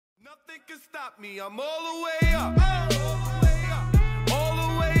Nothing can stop me. I'm all the way up. All the way up. All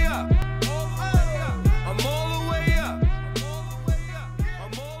the way up. I'm all the way up.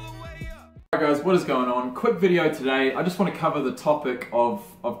 I'm all the way up. Alright guys, what is going on? Quick video today. I just want to cover the topic of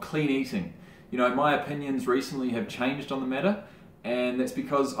clean eating. You know, my opinions recently have changed on the matter, and that's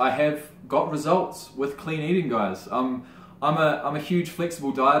because I have got results with clean eating, guys. I'm a huge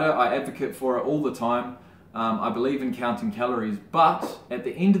flexible dieter. I advocate for it all the time. I believe in counting calories, but at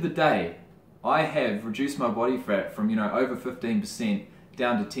the end of the day, I have reduced my body fat from, over 15%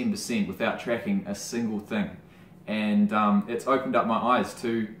 down to 10% without tracking a single thing. And it's opened up my eyes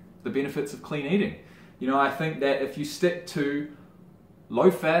to the benefits of clean eating. I think that if you stick to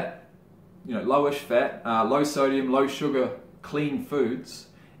low fat, lowish fat, low sodium, low sugar, clean foods,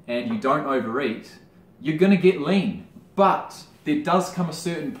 and you don't overeat, you're gonna get lean. But there does come a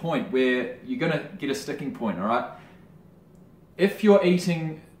certain point where you're going to get a sticking point, alright? If you're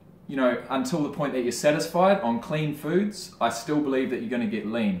eating, until the point that you're satisfied on clean foods, I still believe that you're going to get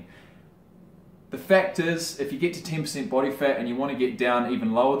lean. The fact is, if you get to 10% body fat and you want to get down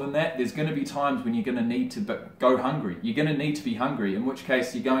even lower than that, there's going to be times when you're going to need to go hungry. You're going to need to be hungry, in which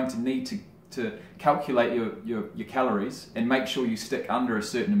case you're going to need to calculate your calories and make sure you stick under a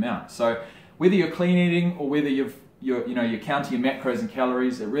certain amount. So whether you're clean eating or whether you're counting your macros and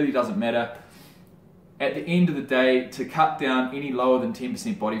calories, it really doesn't matter. At the end of the day, to cut down any lower than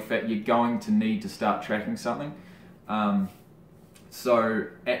 10% body fat, you're going to need to start tracking something. So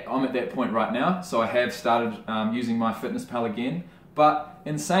I'm at that point right now, so I have started using MyFitnessPal again. But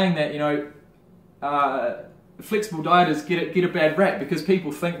in saying that, flexible dieters get a bad rap because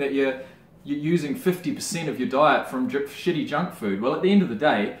people think that you're using 50% of your diet from shitty junk food. Well, at the end of the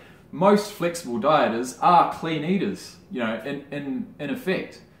day, most flexible dieters are clean eaters, in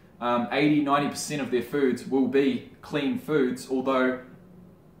effect. 80–90% of their foods will be clean foods, although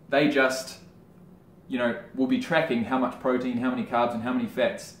they just, will be tracking how much protein, how many carbs, and how many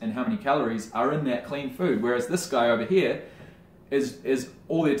fats, and how many calories are in that clean food. Whereas this guy over here is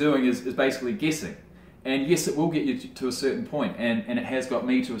all they're doing is basically guessing. And yes, it will get you to a certain point, and it has got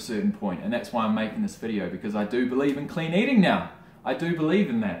me to a certain point, and that's why I'm making this video, because I do believe in clean eating now. I do believe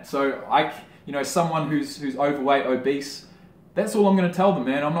in that. So someone who's overweight, obese, that's all I'm going to tell them,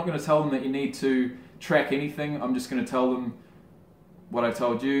 man. I'm not going to tell them that you need to track anything. I'm just going to tell them what I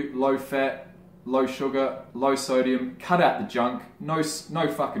told you: low fat, low sugar, low sodium. Cut out the junk. No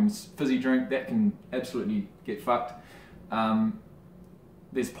fucking fizzy drink. That can absolutely get fucked.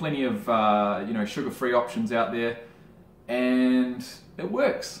 There's plenty of sugar-free options out there, and it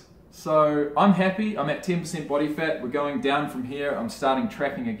works. So I'm happy. I'm at 10% body fat. We're going down from here. I'm starting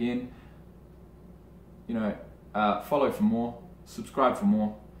tracking again. Follow for more. Subscribe for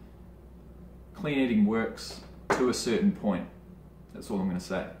more. Clean eating works to a certain point. That's all I'm going to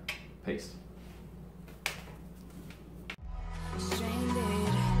say. Peace.